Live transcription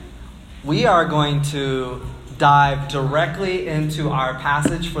We are going to dive directly into our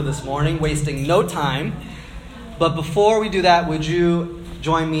passage for this morning, wasting no time. But before we do that, would you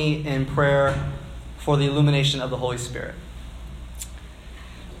join me in prayer for the illumination of the Holy Spirit?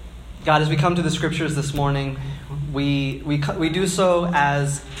 God, as we come to the scriptures this morning, we do so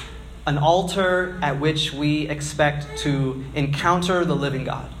as an altar at which we expect to encounter the living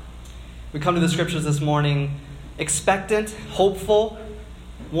God. We come to the scriptures this morning expectant, hopeful,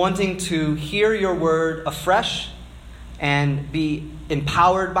 wanting to hear your word afresh and be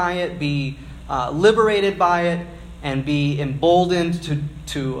empowered by it, be liberated by it, and be emboldened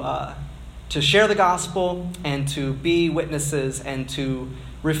to share the gospel and to be witnesses and to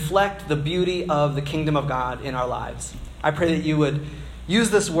reflect the beauty of the kingdom of God in our lives. I pray that you would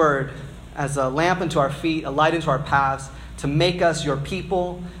use this word as a lamp unto our feet, a light into our paths, to make us your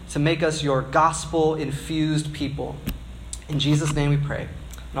people, to make us your gospel-infused people. In Jesus' name we pray.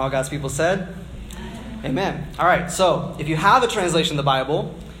 And all God's people said, Amen. All right, so if you have a translation of the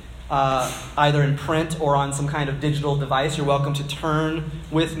Bible, either in print or on some kind of digital device, you're welcome to turn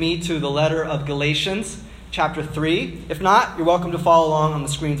with me to the letter of Galatians, chapter 3. If not, you're welcome to follow along on the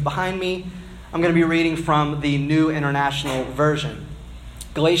screens behind me. I'm going to be reading from the New International Version.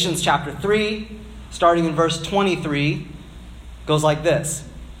 Galatians chapter 3, starting in verse 23, goes like this.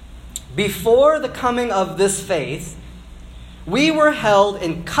 Before the coming of this faith, we were held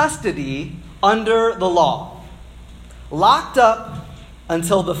in custody under the law, locked up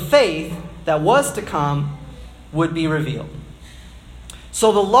until the faith that was to come would be revealed.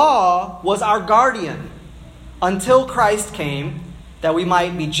 So the law was our guardian until Christ came, that we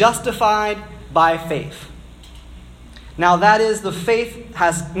might be justified by faith. Now that the faith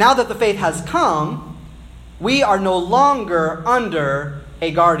has come, we are no longer under a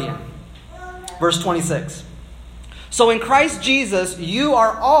guardian. Verse 26. So in Christ Jesus, you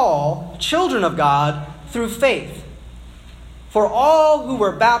are all children of God through faith. For all who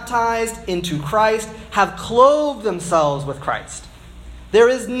were baptized into Christ have clothed themselves with Christ. There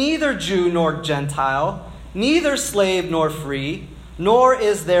is neither Jew nor Gentile, neither slave nor free, nor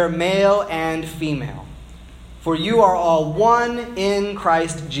is there male and female. For you are all one in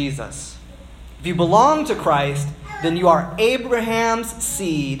Christ Jesus. If you belong to Christ, then you are Abraham's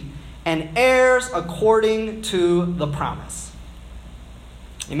seed and heirs according to the promise.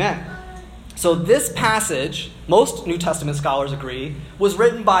 Amen. So this passage, most New Testament scholars agree, was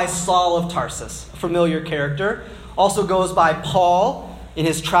written by Saul of Tarsus, a familiar character. Also goes by Paul in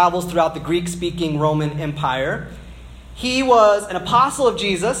his travels throughout the Greek-speaking Roman Empire. He was an apostle of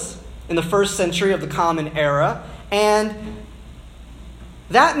Jesus in the first century of the Common Era, and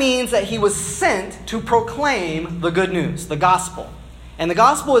that means that he was sent to proclaim the good news, the gospel. And the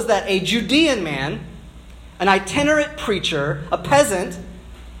gospel is that a Judean man, an itinerant preacher, a peasant,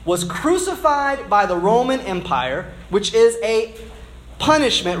 was crucified by the Roman Empire, which is a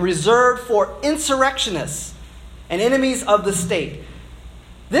punishment reserved for insurrectionists and enemies of the state.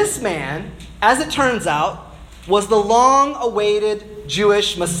 This man, as it turns out, was the long-awaited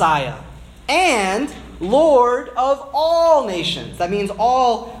Jewish Messiah and Lord of all nations. That means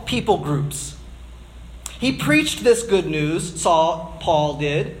all people groups. He preached this good news, Paul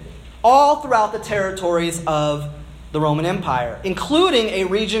did, all throughout the territories of the Roman Empire, including a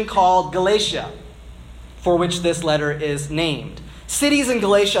region called Galatia, for which this letter is named. Cities in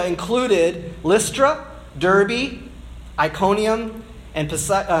Galatia included Lystra, Derbe, Iconium, and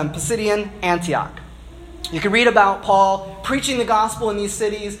Pisidian Antioch. You can read about Paul preaching the gospel in these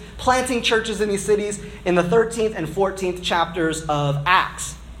cities, planting churches in these cities in the 13th and 14th chapters of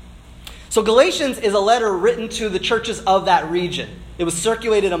Acts. So Galatians is a letter written to the churches of that region. It was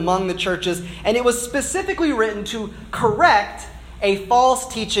circulated among the churches, and it was specifically written to correct a false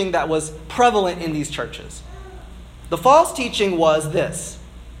teaching that was prevalent in these churches. The false teaching was this,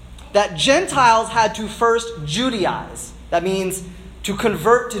 that Gentiles had to first Judaize. That means to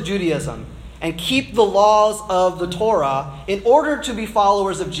convert to Judaism and keep the laws of the Torah in order to be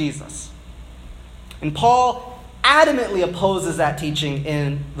followers of Jesus. And Paul adamantly opposes that teaching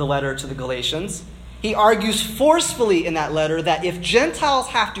in the letter to the Galatians. He argues forcefully in that letter that if Gentiles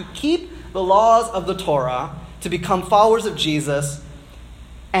have to keep the laws of the Torah to become followers of Jesus,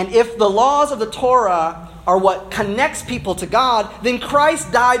 and if the laws of the Torah are what connects people to God, then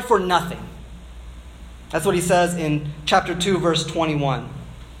Christ died for nothing. That's what he says in chapter 2, verse 21.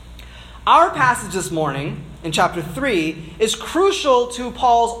 Our passage this morning, in chapter 3, is crucial to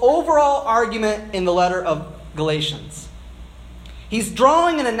Paul's overall argument in the letter of Galatians. He's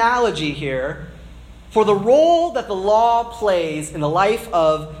drawing an analogy here for the role that the law plays in the life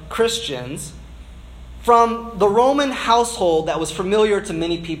of Christians from the Roman household that was familiar to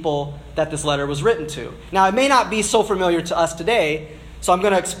many people that this letter was written to. Now, it may not be so familiar to us today, so I'm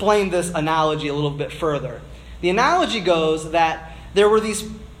going to explain this analogy a little bit further. The analogy goes that there were these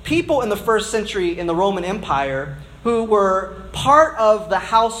people in the first century in the Roman Empire who were part of the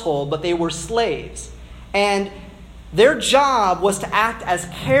household, but they were slaves. And their job was to act as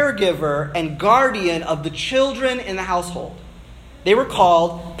caregiver and guardian of the children in the household. They were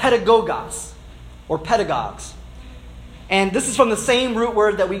called pedagogos, or pedagogues. And this is from the same root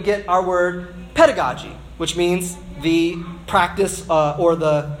word that we get our word pedagogy, which means the practice or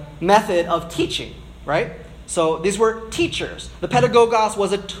the method of teaching, right? So these were teachers. The pedagogos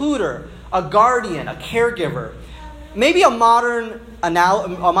was a tutor, a guardian, a caregiver. Maybe a modern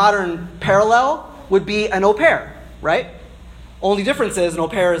parallel would be an au pair, right? Only difference is an au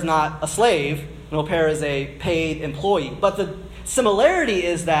pair is not a slave. An au pair is a paid employee. But the similarity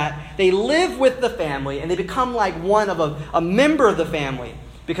is that they live with the family and they become like one of a member of the family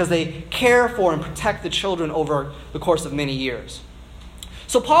because they care for and protect the children over the course of many years.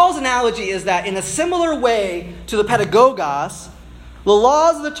 So Paul's analogy is that in a similar way to the pedagogos, the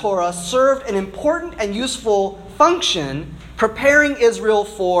laws of the Torah served an important and useful function preparing Israel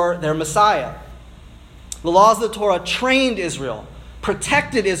for their Messiah. The laws of the Torah trained Israel,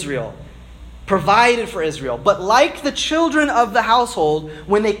 protected Israel, provided for Israel. But like the children of the household,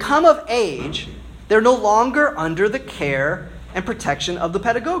 when they come of age, they're no longer under the care and protection of the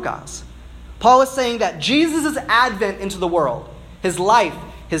pedagogos. Paul is saying that Jesus' advent into the world, his life,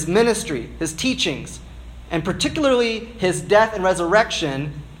 his ministry, his teachings, and particularly his death and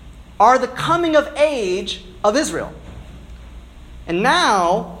resurrection, are the coming of age of Israel. And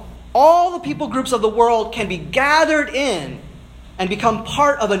now, all the people groups of the world can be gathered in and become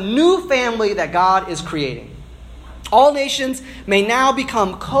part of a new family that God is creating. All nations may now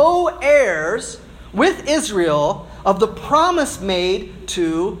become co-heirs with Israel of the promise made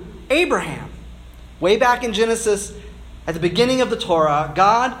to Abraham. Way back in Genesis, at the beginning of the Torah,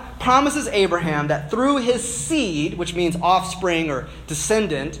 God promises Abraham that through his seed, which means offspring or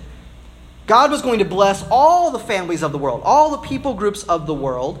descendant, God was going to bless all the families of the world, all the people groups of the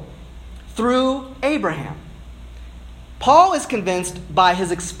world, through Abraham. Paul is convinced by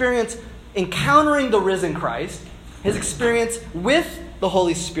his experience encountering the risen Christ, his experience with the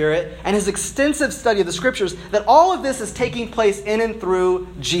Holy Spirit, and his extensive study of the Scriptures, that all of this is taking place in and through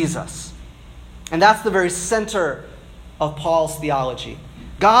Jesus. And that's the very center of Paul's theology.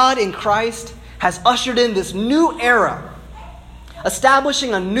 God in Christ has ushered in this new era,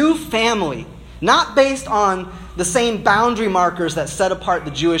 establishing a new family, not based on the same boundary markers that set apart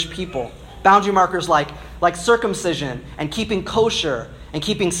the Jewish people. Boundary markers like circumcision and keeping kosher and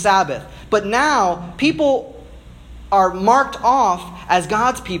keeping Sabbath. But now people are marked off as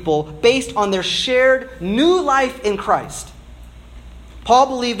God's people based on their shared new life in Christ. Paul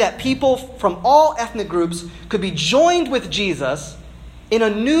believed that people from all ethnic groups could be joined with Jesus in a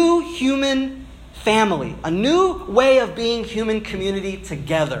new human family, a new way of being human community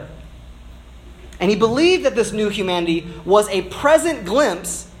together. And he believed that this new humanity was a present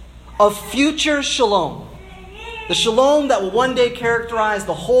glimpse of future shalom. The shalom that will one day characterize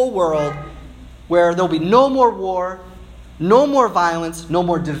the whole world, where there will be no more war, no more violence, no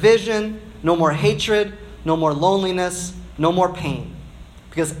more division, no more hatred, no more loneliness, no more pain.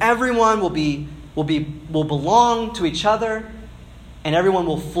 Because everyone will belong to each other, and everyone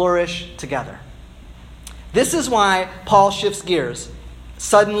will flourish together. This is why Paul shifts gears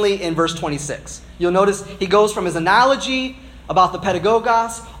suddenly in verse 26. You'll notice he goes from his analogy about the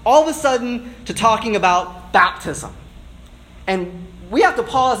pedagogos all of a sudden to talking about baptism. And we have to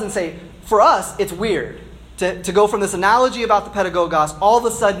pause and say, for us, it's weird to go from this analogy about the pedagogos all of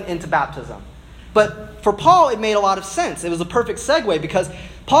a sudden into baptism. But for Paul, it made a lot of sense. It was a perfect segue because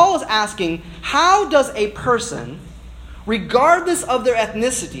Paul is asking, how does a person, regardless of their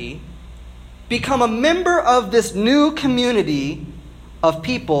ethnicity, become a member of this new community of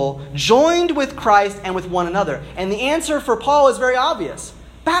people joined with Christ and with one another? And the answer for Paul is very obvious.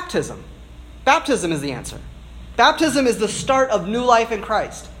 Baptism. Baptism is the answer. Baptism is the start of new life in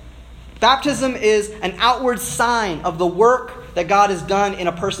Christ. Baptism is an outward sign of the work that God has done in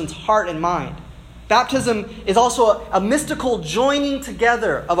a person's heart and mind. Baptism is also a mystical joining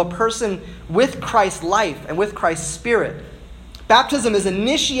together of a person with Christ's life and with Christ's Spirit. Baptism is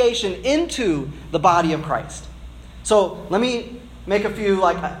initiation into the body of Christ. So let me make a few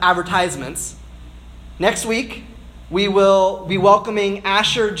advertisements. Next week, we will be welcoming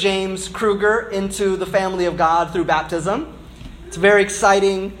Asher James Kruger into the family of God through baptism. It's a very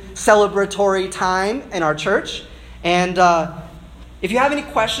exciting, celebratory time in our church. And if you have any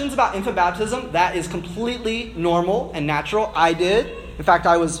questions about infant baptism, that is completely normal and natural. I did. In fact,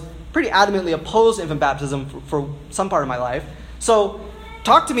 I was pretty adamantly opposed infant baptism for some part of my life. So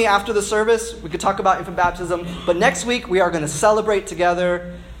talk to me after the service. We could talk about infant baptism. But next week, we are going to celebrate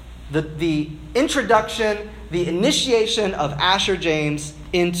together the introduction, the initiation of Asher James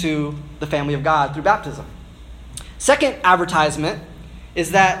into the family of God through baptism. Second advertisement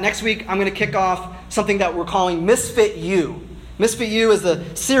is that next week I'm going to kick off something that we're calling Misfit U. Misfit U is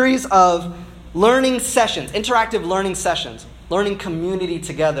a series of learning sessions, interactive learning sessions, learning community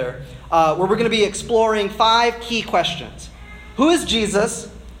together, where we're going to be exploring 5 key questions. Who is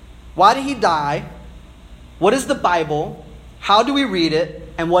Jesus? Why did he die? What is the Bible? How do we read it?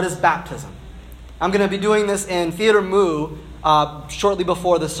 And what is baptism? I'm going to be doing this in Theater Mu shortly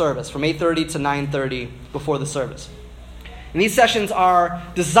before the service, from 8:30 to 9:30 before the service. And these sessions are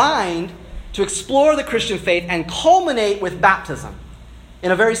designed to explore the Christian faith and culminate with baptism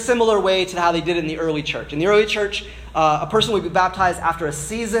in a very similar way to how they did it in the early church. In the early church, a person would be baptized after a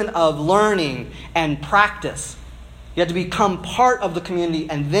season of learning and practice. You had to become part of the community,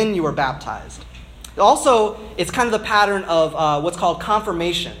 and then you were baptized. Also, it's kind of the pattern of what's called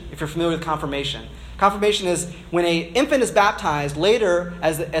confirmation, if you're familiar with confirmation. Confirmation is when an infant is baptized, later,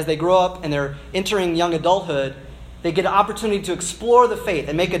 as they grow up and they're entering young adulthood, they get an opportunity to explore the faith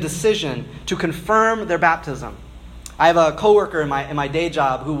and make a decision to confirm their baptism. I have a coworker in my day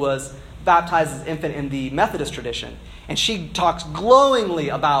job who was baptized as an infant in the Methodist tradition. And she talks glowingly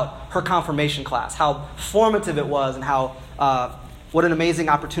about her confirmation class, how formative it was and how what an amazing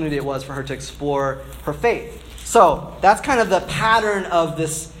opportunity it was for her to explore her faith. So that's kind of the pattern of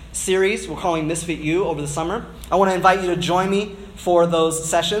this series we're calling Misfit U over the summer. I want to invite you to join me for those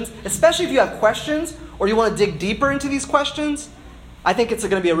sessions, especially if you have questions or you want to dig deeper into these questions. I think it's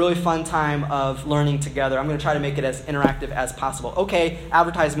going to be a really fun time of learning together. I'm going to try to make it as interactive as possible. Okay,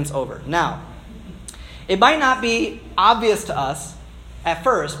 advertisement's over. Now, it might not be obvious to us at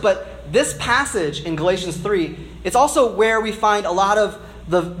first, but this passage in Galatians 3, it's also where we find a lot of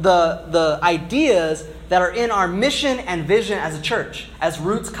the ideas that are in our mission and vision as a church, as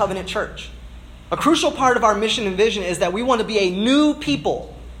Roots Covenant Church. A crucial part of our mission and vision is that we want to be a new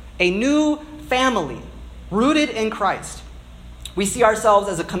people, a new family, rooted in Christ. We see ourselves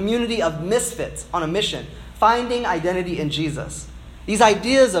as a community of misfits on a mission, finding identity in Jesus. These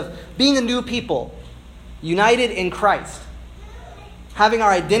ideas of being a new people, united in Christ, having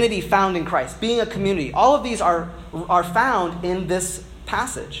our identity found in Christ, being a community, all of these are found in this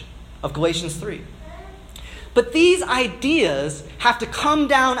passage of Galatians 3. But these ideas have to come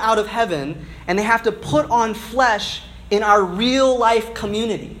down out of heaven and they have to put on flesh in our real life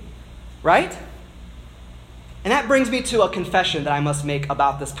community, right? And that brings me to a confession that I must make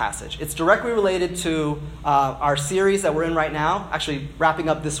about this passage. It's directly related to our series that we're in right now, actually wrapping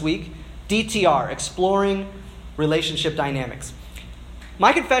up this week, DTR, Exploring Relationship Dynamics.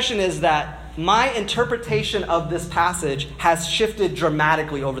 My confession is that my interpretation of this passage has shifted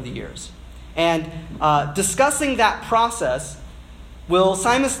dramatically over the years. And discussing that process will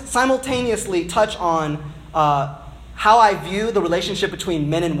simultaneously touch on how I view the relationship between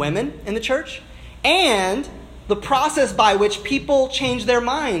men and women in the church and the process by which people change their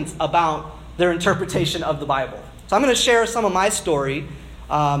minds about their interpretation of the Bible. So I'm going to share some of my story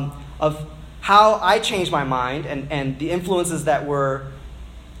of how I changed my mind and the influences that were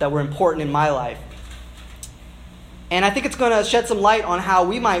important in my life. And I think it's going to shed some light on how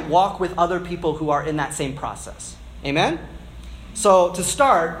we might walk with other people who are in that same process. Amen? So to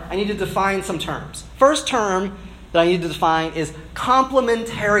start, I need to define some terms. First term that I need to define is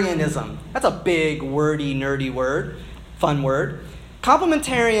complementarianism. That's a big, wordy, nerdy word, fun word.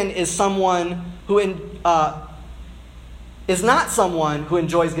 Complementarian is someone who is not someone who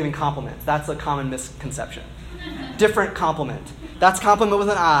enjoys giving compliments. That's a common misconception. Different compliment. That's compliment with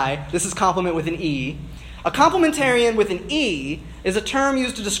an I. This is compliment with an E. A complementarian with an E is a term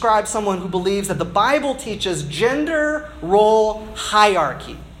used to describe someone who believes that the Bible teaches gender role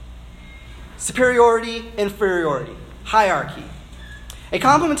hierarchy. Superiority, inferiority, hierarchy. A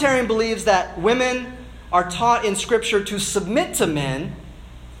complementarian believes that women are taught in Scripture to submit to men,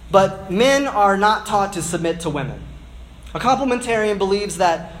 but men are not taught to submit to women. A complementarian believes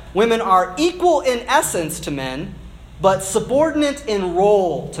that women are equal in essence to men, but subordinate in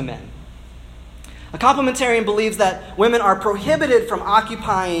role to men. A complementarian believes that women are prohibited from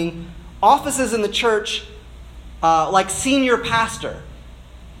occupying offices in the church like senior pastor,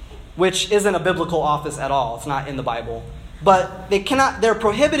 which isn't a biblical office at all. It's not in the Bible. But they're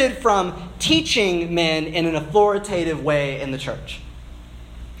prohibited from teaching men in an authoritative way in the church.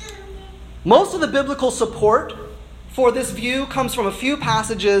 Most of the biblical support for this view comes from a few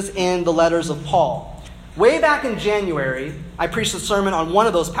passages in the letters of Paul. Way back in January, I preached a sermon on one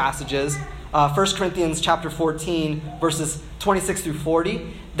of those passages, 1 Corinthians chapter 14, verses 26 through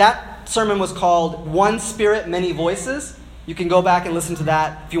 40. That sermon was called One Spirit, Many Voices. You can go back and listen to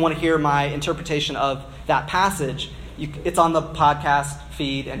that if you want to hear my interpretation of that passage. It's on the podcast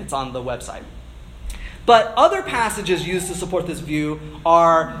feed and it's on the website. But other passages used to support this view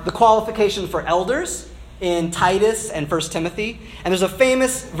are the qualification for elders in Titus and 1 Timothy. And there's a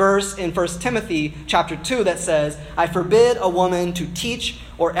famous verse in 1 Timothy chapter 2 that says, I forbid a woman to teach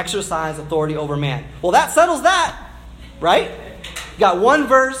or exercise authority over man. Well, that settles that, right? You got one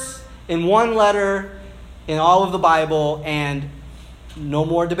verse in one letter in all of the Bible, and no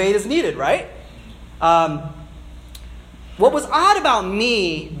more debate is needed, right? What was odd about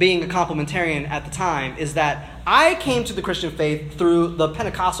me being a complementarian at the time is that I came to the Christian faith through the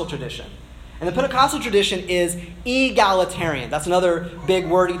Pentecostal tradition. And the Pentecostal tradition is egalitarian. That's another big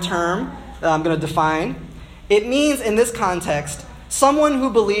wordy term that I'm going to define. It means, in this context, someone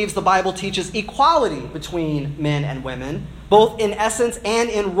who believes the Bible teaches equality between men and women, both in essence and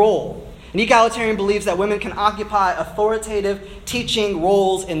in role. An egalitarian believes that women can occupy authoritative teaching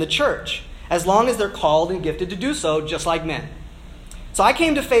roles in the church, as long as they're called and gifted to do so, just like men. So I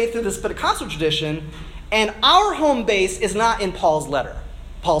came to faith through this Pentecostal tradition, and our home base is not in Paul's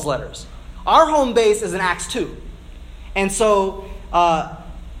letters. Our home base is in Acts 2. And so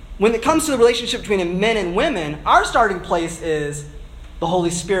when it comes to the relationship between men and women, our starting place is the Holy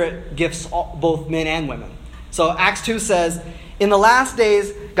Spirit gifts both men and women. So Acts 2 says, in the last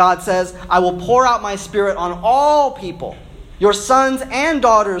days, God says, I will pour out my Spirit on all people. Your sons and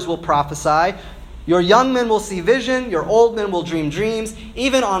daughters will prophesy. Your young men will see vision. Your old men will dream dreams.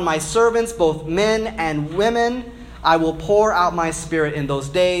 Even on my servants, both men and women, I will pour out my Spirit in those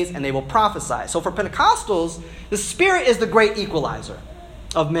days, and they will prophesy. So for Pentecostals, the Spirit is the great equalizer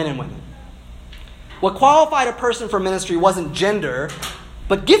of men and women. What qualified a person for ministry wasn't gender,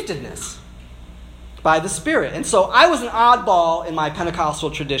 but giftedness by the Spirit. And so I was an oddball in my Pentecostal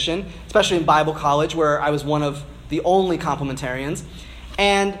tradition, especially in Bible college, where I was one of the only complementarians.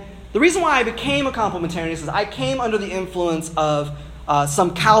 And the reason why I became a complementarian is I came under the influence of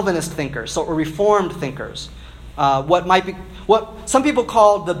some Calvinist thinkers, or Reformed thinkers. What some people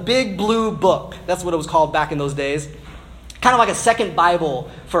call the Big Blue Book. That's what it was called back in those days. Kind of like a second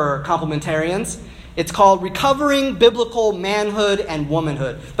Bible for complementarians. It's called Recovering Biblical Manhood and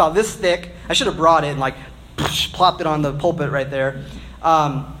Womanhood. It's about this thick. I should have brought it and plopped it on the pulpit right there.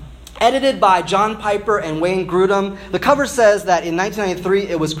 Edited by John Piper and Wayne Grudem. The cover says that in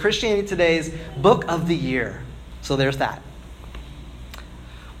 1993 it was Christianity Today's Book of the Year. So there's that.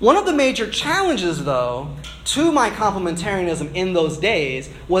 One of the major challenges, though, to my complementarianism in those days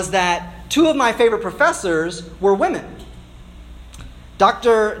was that two of my favorite professors were women.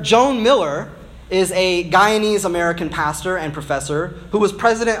 Dr. Joan Miller is a Guyanese-American pastor and professor who was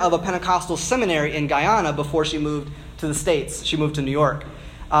president of a Pentecostal seminary in Guyana before she moved to the States. She moved to New York.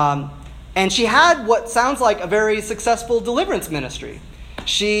 And she had what sounds like a very successful deliverance ministry.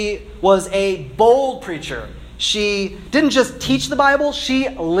 She was a bold preacher. She didn't just teach the Bible, she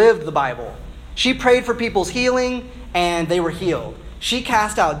lived the Bible. She prayed for people's healing, and they were healed. She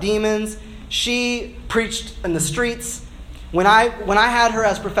cast out demons. She preached in the streets. When I had her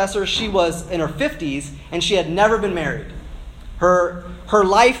as professor, she was in her 50s, and she had never been married. Her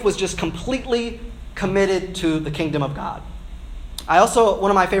life was just completely committed to the kingdom of God.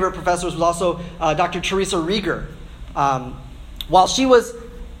 One of my favorite professors was also Dr. Teresa Rieger. While she was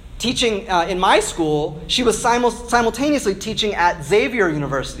teaching in my school, she was simultaneously teaching at Xavier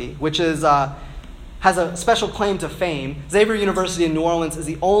University, which has a special claim to fame. Xavier University in New Orleans is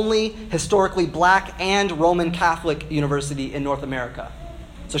the only historically black and Roman Catholic university in North America.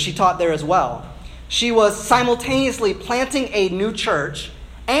 So she taught there as well. She was simultaneously planting a new church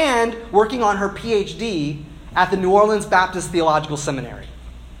and working on her PhD at the New Orleans Baptist Theological Seminary,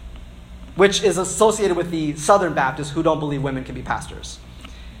 which is associated with the Southern Baptists who don't believe women can be pastors.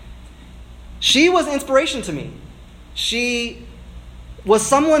 She was inspiration to me. She was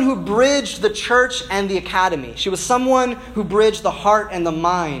someone who bridged the church and the academy. She was someone who bridged the heart and the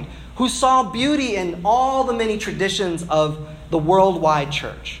mind, who saw beauty in all the many traditions of the worldwide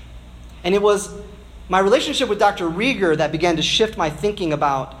church. And it was my relationship with Dr. Rieger that began to shift my thinking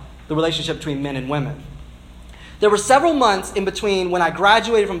about the relationship between men and women. There were several months in between when I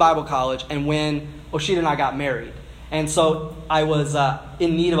graduated from Bible college and when Oshita and I got married. And so I was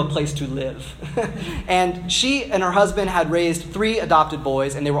in need of a place to live. And she and her husband had raised 3 adopted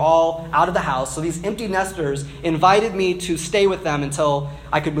boys, and they were all out of the house. So these empty nesters invited me to stay with them until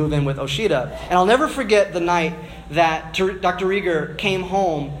I could move in with Oshita. And I'll never forget the night that Dr. Rieger came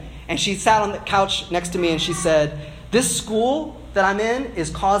home And she sat on the couch next to me and she said, "This school that I'm in is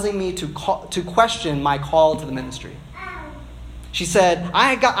causing me to question my call to the ministry." She said,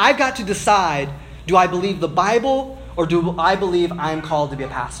 I've got to decide, do I believe the Bible or do I believe I'm called to be a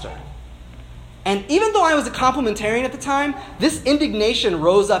pastor? And even though I was a complementarian at the time, this indignation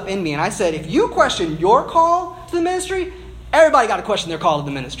rose up in me. And I said, if you question your call to the ministry, everybody got to question their call to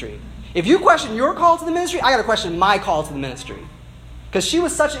the ministry. If you question your call to the ministry, I got to question my call to the ministry. Because she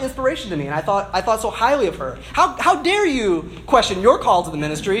was such an inspiration to me, and I thought so highly of her. How dare you question your call to the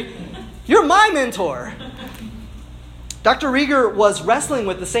ministry? You're my mentor. Dr. Rieger was wrestling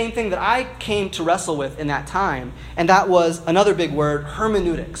with the same thing that I came to wrestle with in that time, and that was another big word,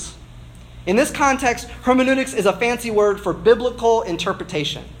 hermeneutics. In this context, hermeneutics is a fancy word for biblical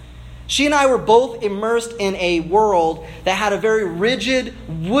interpretation. She and I were both immersed in a world that had a very rigid,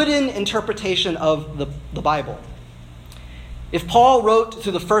 wooden interpretation of the Bible. If Paul wrote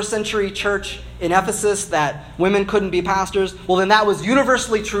to the first century church in Ephesus that women couldn't be pastors, well, then that was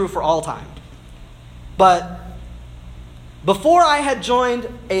universally true for all time. But before I had joined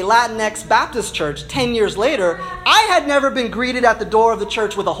a Latinx Baptist church 10 years later, I had never been greeted at the door of the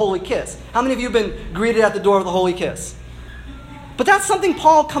church with a holy kiss. How many of you have been greeted at the door with a holy kiss? But that's something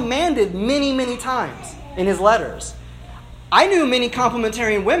Paul commanded many, many times in his letters. I knew many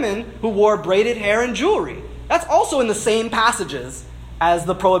complementarian women who wore braided hair and jewelry. That's also in the same passages as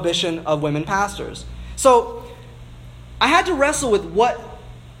the prohibition of women pastors. So I had to wrestle with what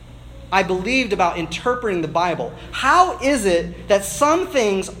I believed about interpreting the Bible. How is it that some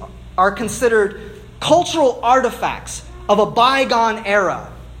things are considered cultural artifacts of a bygone era?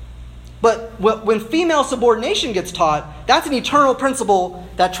 But when female subordination gets taught, that's an eternal principle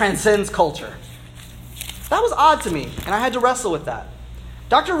that transcends culture. That was odd to me, and I had to wrestle with that.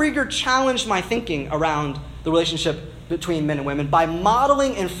 Dr. Rieger challenged my thinking around the relationship between men and women by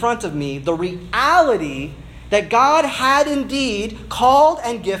modeling in front of me the reality that God had indeed called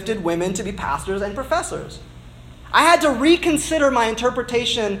and gifted women to be pastors and professors. I had to reconsider my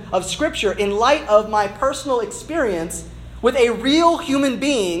interpretation of Scripture in light of my personal experience with a real human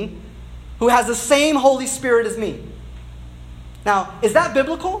being who has the same Holy Spirit as me. Now, is that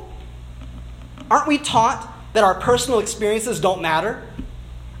biblical? Aren't we taught that our personal experiences don't matter?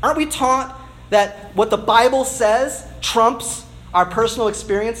 Aren't we taught that what the Bible says trumps our personal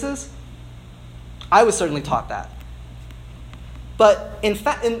experiences? I was certainly taught that. But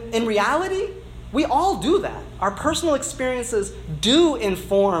in reality, we all do that. Our personal experiences do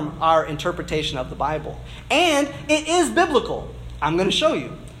inform our interpretation of the Bible. And it is biblical. I'm going to show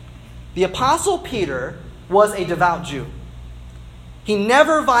you. The Apostle Peter was a devout Jew. He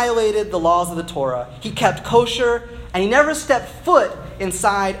never violated the laws of the Torah. He kept kosher, and he never stepped foot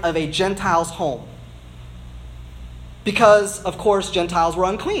inside of a Gentile's home. Because, of course, Gentiles were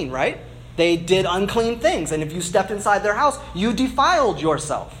unclean, right? They did unclean things, and if you stepped inside their house, you defiled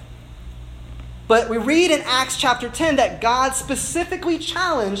yourself. But we read in Acts chapter 10 that God specifically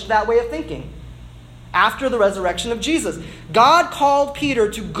challenged that way of thinking. After the resurrection of Jesus, God called Peter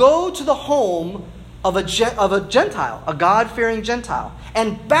to go to the home of a Gentile, a God-fearing Gentile,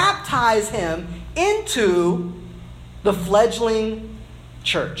 and baptize him into the fledgling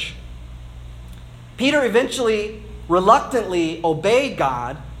church. Peter eventually, reluctantly obeyed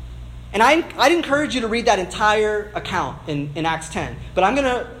God. And I'd encourage you to read that entire account in Acts 10. But I'm going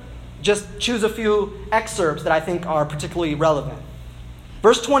to just choose a few excerpts that I think are particularly relevant.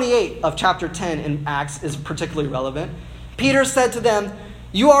 Verse 28 of chapter 10 in Acts is particularly relevant. Peter said to them,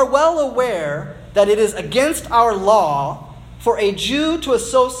 "You are well aware that it is against our law for a Jew to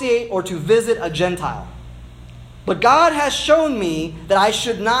associate or to visit a Gentile. But God has shown me that I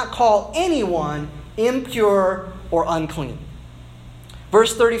should not call anyone impure or unclean."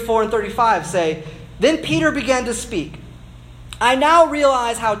 Verse 34 and 35 say, "Then Peter began to speak. I now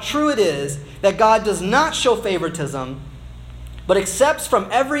realize how true it is that God does not show favoritism, but accepts from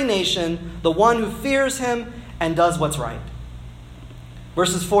every nation the one who fears him and does what's right."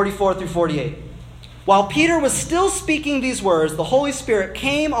 Verses 44 through 48. "While Peter was still speaking these words, the Holy Spirit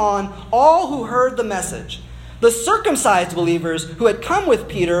came on all who heard the message. The circumcised believers who had come with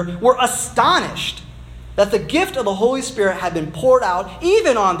Peter were astonished that the gift of the Holy Spirit had been poured out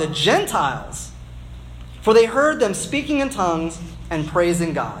even on the Gentiles. For they heard them speaking in tongues and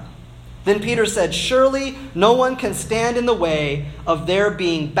praising God. Then Peter said, 'Surely no one can stand in the way of their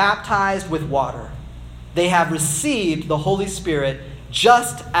being baptized with water. They have received the Holy Spirit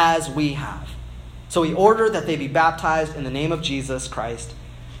just as we have.' So he ordered that they be baptized in the name of Jesus Christ.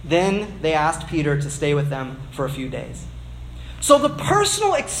 Then they asked Peter to stay with them for a few days." So the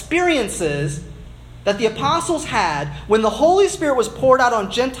personal experiences that the apostles had when the Holy Spirit was poured out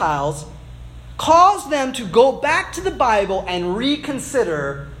on Gentiles caused them to go back to the Bible and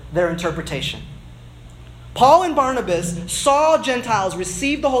reconsider their interpretation. Paul and Barnabas saw Gentiles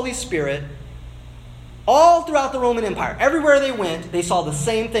receive the Holy Spirit all throughout the Roman Empire. Everywhere they went, they saw the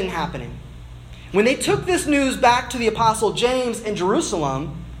same thing happening. When they took this news back to the apostle James in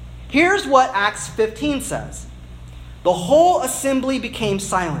Jerusalem, here's what Acts 15 says. The whole assembly became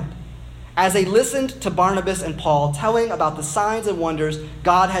silent as they listened to Barnabas and Paul telling about the signs and wonders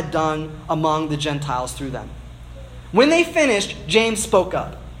God had done among the Gentiles through them. When they finished, James spoke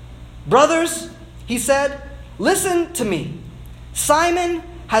up. Brothers, he said, listen to me. Simon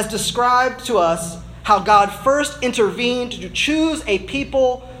has described to us how God first intervened to choose a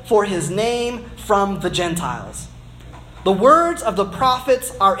people for his name from the Gentiles. The words of the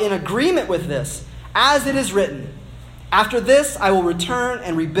prophets are in agreement with this, as it is written, after this I will return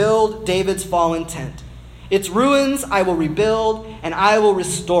and rebuild David's fallen tent. Its ruins I will rebuild, and I will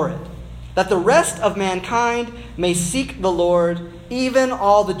restore it, that the rest of mankind may seek the Lord, even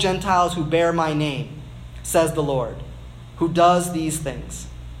all the Gentiles who bear my name, says the Lord, who does these things.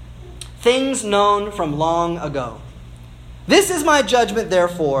 Things known from long ago. This is my judgment,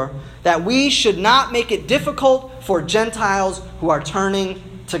 therefore, that we should not make it difficult for Gentiles who are turning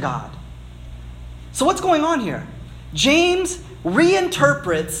to God. So what's going on here? James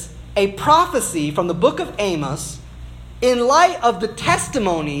reinterprets a prophecy from the book of Amos in light of the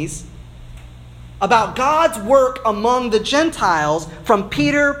testimonies about God's work among the Gentiles from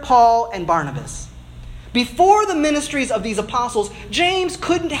Peter, Paul, and Barnabas. Before the ministries of these apostles, James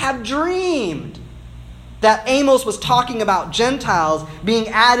couldn't have dreamed that Amos was talking about Gentiles being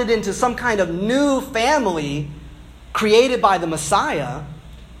added into some kind of new family created by the Messiah.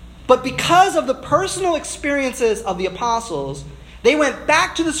 But because of the personal experiences of the apostles, they went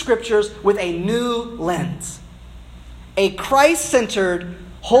back to the scriptures with a new lens. A Christ-centered,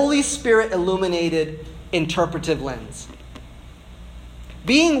 Holy Spirit-illuminated, interpretive lens.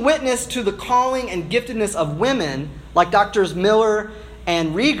 Being witness to the calling and giftedness of women, like Drs. Miller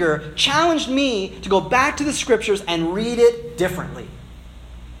and Rieger, challenged me to go back to the scriptures and read it differently.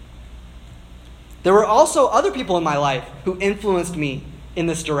 There were also other people in my life who influenced me in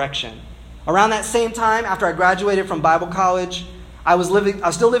this direction. Around that same time, after I graduated from Bible college, I was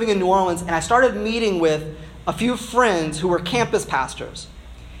still living in New Orleans, and I started meeting with a few friends who were campus pastors.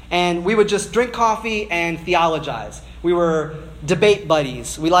 And we would just drink coffee and theologize. We were debate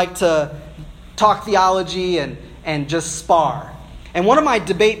buddies. We liked to talk theology and just spar. And one of my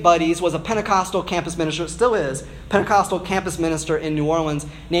debate buddies was a Pentecostal campus minister, still is, Pentecostal campus minister in New Orleans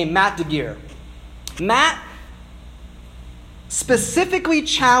named Matt DeGear. Matt specifically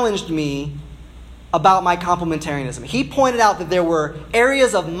challenged me about my complementarianism. He pointed out that there were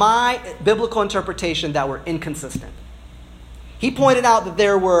areas of my biblical interpretation that were inconsistent. He pointed out that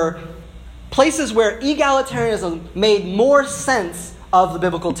there were places where egalitarianism made more sense of the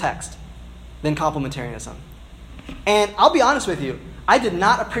biblical text than complementarianism. And I'll be honest with you, I did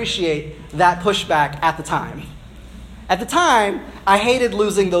not appreciate that pushback at the time. At the time, I hated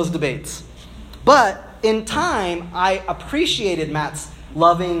losing those debates. But in time, I appreciated Matt's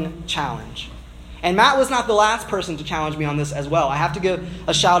loving challenge. And Matt was not the last person to challenge me on this as well. I have to give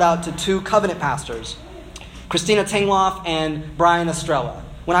a shout out to two covenant pastors, Christina Tingloff and Brian Estrella.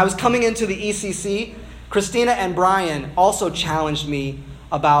 When I was coming into the ECC, Christina and Brian also challenged me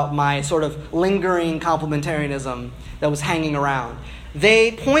about my sort of lingering complementarianism that was hanging around.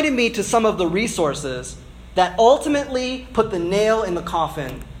 They pointed me to some of the resources that ultimately put the nail in the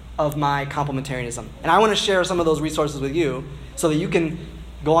coffin of my complementarianism. And I want to share some of those resources with you so that you can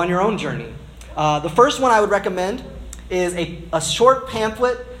go on your own journey. The first one I would recommend is a short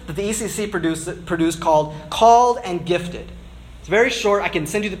pamphlet that the ECC produced called Called and Gifted. It's very short. I can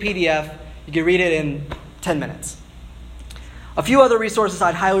send you the PDF. You can read it in 10 minutes. A few other resources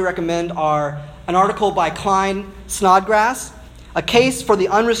I'd highly recommend are an article by Klein Snodgrass, A Case for the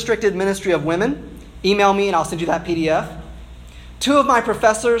Unrestricted Ministry of Women. Email me and I'll send you that PDF. Two of my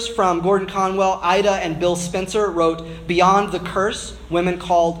professors from Gordon Conwell, Ida and Bill Spencer, wrote Beyond the Curse, Women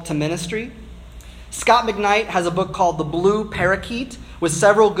Called to Ministry. Scott McKnight has a book called The Blue Parakeet with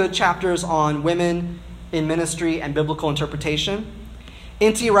several good chapters on women in ministry and biblical interpretation.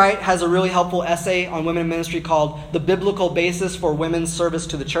 N.T. Wright has a really helpful essay on women in ministry called The Biblical Basis for Women's Service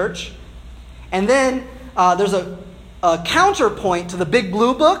to the Church. And then there's a counterpoint to the Big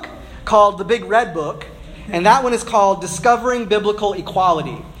Blue book called The Big Red Book. And that one is called Discovering Biblical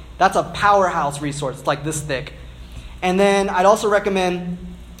Equality. That's a powerhouse resource. It's like this thick. And then I'd also recommend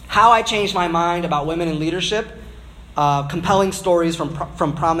How I Changed My Mind About Women in Leadership. compelling stories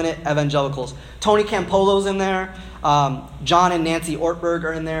from prominent evangelicals. Tony Campolo's in there. John and Nancy Ortberg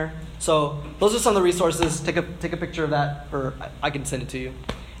are in there. So those are some of the resources. Take a picture of that, or I can send it to you,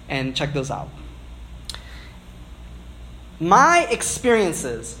 and check those out. My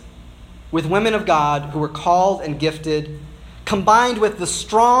experiences with women of God who were called and gifted, combined with the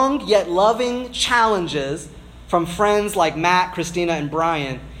strong yet loving challenges from friends like Matt, Christina, and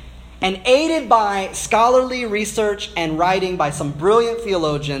Brian, and aided by scholarly research and writing by some brilliant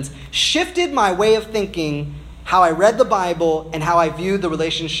theologians, shifted my way of thinking, how I read the Bible, and how I viewed the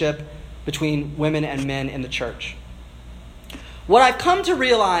relationship between women and men in the church. What I've come to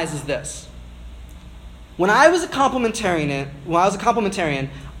realize is this. When I was a complementarian,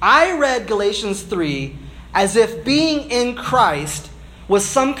 I read Galatians 3 as if being in Christ was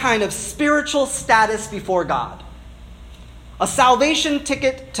some kind of spiritual status before God, a salvation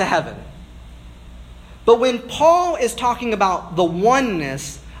ticket to heaven. But when Paul is talking about the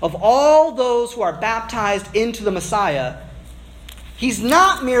oneness of all those who are baptized into the Messiah, he's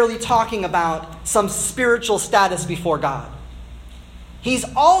not merely talking about some spiritual status before God. He's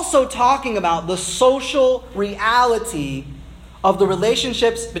also talking about the social reality of the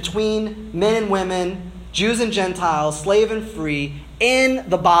relationships between men and women, Jews and Gentiles, slave and free, in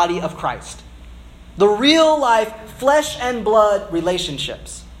the body of Christ. The real life, flesh and blood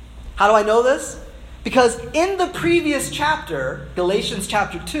relationships. How do I know this? Because in the previous chapter, Galatians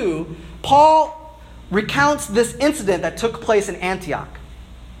chapter 2, Paul recounts this incident that took place in Antioch.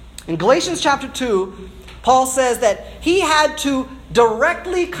 In Galatians chapter 2, Paul says that he had to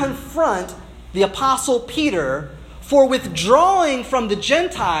directly confront the apostle Peter for withdrawing from the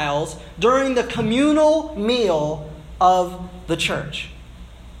Gentiles during the communal meal of the church.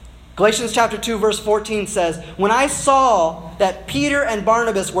 Galatians chapter 2 verse 14 says, "When I saw that Peter and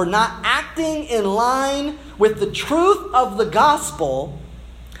Barnabas were not acting in line with the truth of the gospel,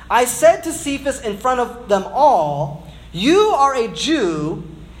 I said to Cephas in front of them all, 'You are a Jew,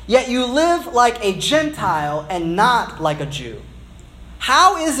 yet you live like a Gentile and not like a Jew.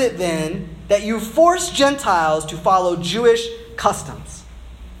 How is it then that you force Gentiles to follow Jewish customs?'"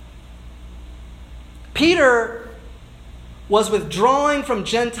 Peter was withdrawing from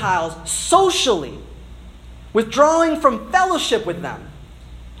Gentiles socially, withdrawing from fellowship with them,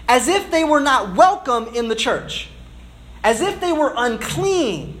 as if they were not welcome in the church, as if they were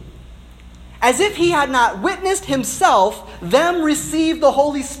unclean, as if he had not witnessed himself them receive the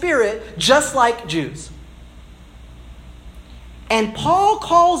Holy Spirit just like Jews. And Paul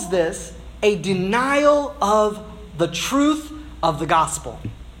calls this a denial of the truth of the gospel.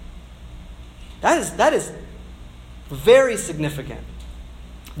 That is very significant.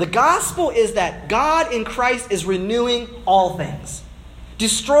 The gospel is that God in Christ is renewing all things,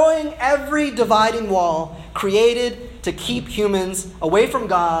 destroying every dividing wall created to keep humans away from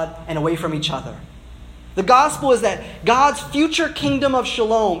God and away from each other. The gospel is that God's future kingdom of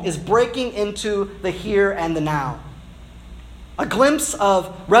shalom is breaking into the here and the now. A glimpse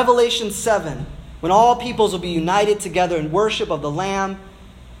of Revelation 7, when all peoples will be united together in worship of the Lamb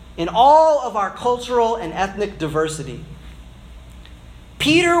in all of our cultural and ethnic diversity.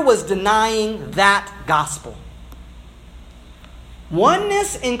 Peter was denying that gospel.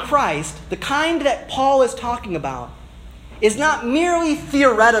 Oneness in Christ, the kind that Paul is talking about, is not merely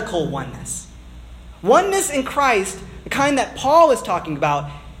theoretical oneness. Oneness in Christ, the kind that Paul is talking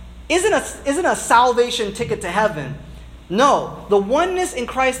about, isn't a salvation ticket to heaven. No, the oneness in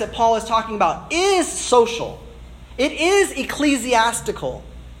Christ that Paul is talking about is social. It is ecclesiastical.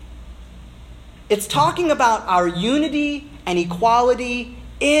 It's talking about our unity and equality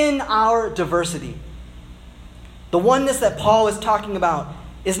in our diversity. The oneness that Paul is talking about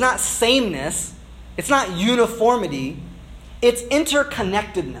is not sameness. It's not uniformity. It's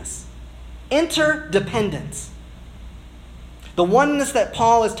interconnectedness, interdependence. The oneness that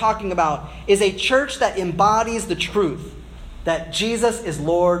Paul is talking about is a church that embodies the truth that Jesus is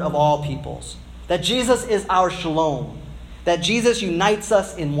Lord of all peoples, that Jesus is our shalom, that Jesus unites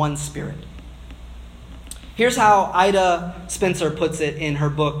us in one spirit. Here's how Ida Spencer puts it in her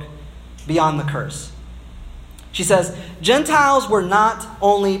book, Beyond the Curse. She says, Gentiles were not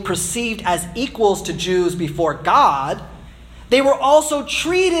only perceived as equals to Jews before God, they were also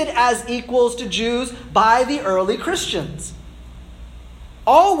treated as equals to Jews by the early Christians.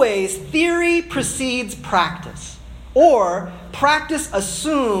 Always, theory precedes practice, or practice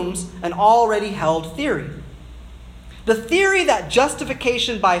assumes an already held theory. The theory that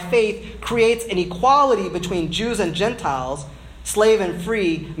justification by faith creates an equality between Jews and Gentiles, slave and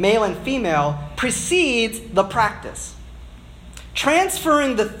free, male and female, precedes the practice.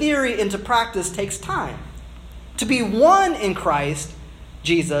 Transferring the theory into practice takes time. To be one in Christ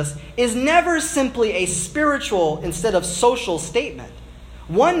Jesus is never simply a spiritual instead of social statement.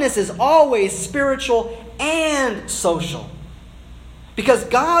 Oneness is always spiritual and social. Because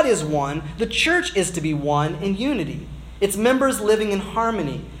God is one, the church is to be one in unity. Its members living in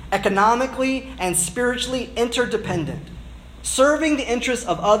harmony, economically and spiritually interdependent, serving the interests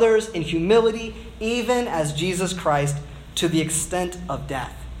of others in humility, even as Jesus Christ, to the extent of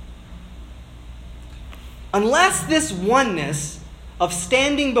death. Unless this oneness of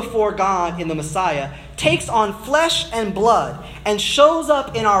standing before God in the Messiah takes on flesh and blood and shows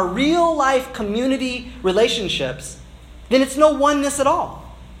up in our real life community relationships, then it's no oneness at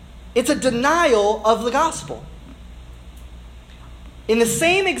all. It's a denial of the gospel. In the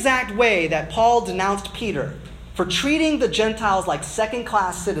same exact way that Paul denounced Peter for treating the Gentiles like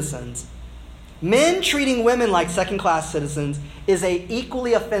second-class citizens, men treating women like second-class citizens is an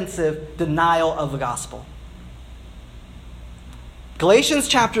equally offensive denial of the gospel. Galatians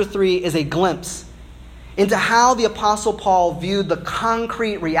chapter 3 is a glimpse into how the Apostle Paul viewed the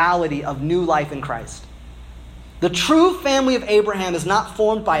concrete reality of new life in Christ. The true family of Abraham is not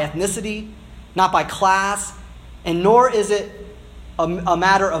formed by ethnicity, not by class, and nor is it a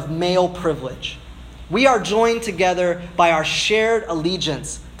matter of male privilege. We are joined together by our shared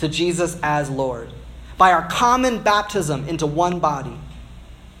allegiance to Jesus as Lord, by our common baptism into one body.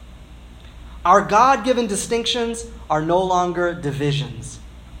 Our God-given distinctions are no longer divisions.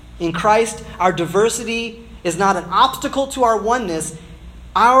 In Christ, our diversity is not an obstacle to our oneness.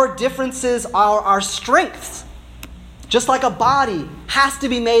 Our differences are our strengths. Just like a body has to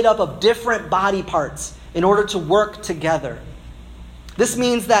be made up of different body parts in order to work together. This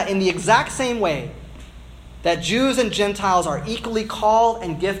means that in the exact same way that Jews and Gentiles are equally called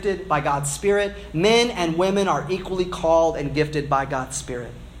and gifted by God's Spirit, men and women are equally called and gifted by God's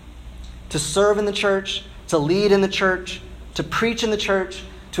Spirit. To serve in the church, to lead in the church, to preach in the church,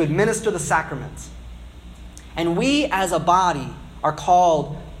 to administer the sacraments. And we as a body are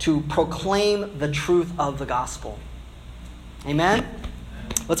called to proclaim the truth of the gospel. Amen?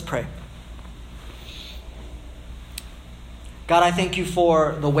 Let's pray. God, I thank you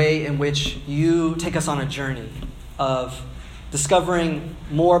for the way in which you take us on a journey of discovering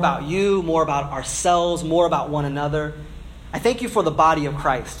more about you, more about ourselves, more about one another. I thank you for the body of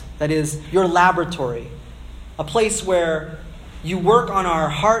Christ, that is your laboratory, a place where you work on our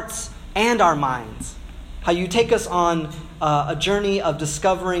hearts and our minds, how you take us on a journey of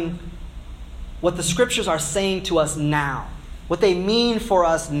discovering what the scriptures are saying to us now, what they mean for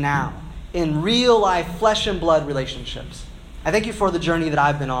us now in real life, flesh and blood relationships. I thank you for the journey that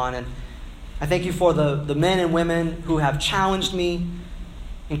I've been on, and I thank you for the men and women who have challenged me,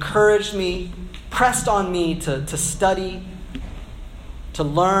 encouraged me, pressed on me to study, to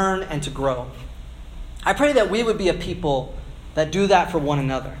learn, and to grow. I pray that we would be a people that do that for one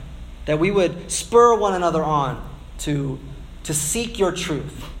another, that we would spur one another on to seek your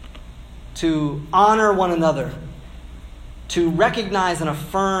truth, to honor one another, to recognize and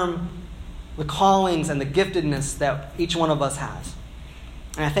affirm the callings and the giftedness that each one of us has.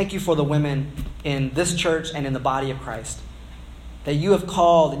 And I thank you for the women in this church and in the body of Christ, that you have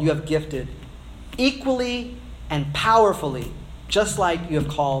called and you have gifted equally and powerfully, just like you have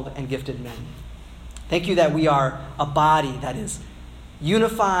called and gifted men. Thank you that we are a body that is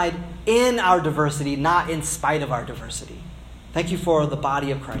unified in our diversity, not in spite of our diversity. Thank you for the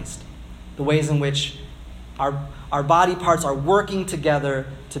body of Christ, the ways in which our body parts are working together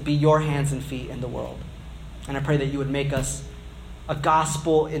to be your hands and feet in the world. And I pray that you would make us a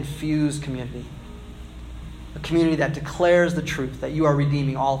gospel-infused community, a community that declares the truth, that you are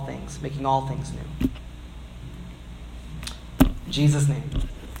redeeming all things, making all things new. In Jesus' name.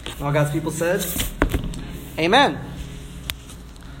 And all God's people said, amen.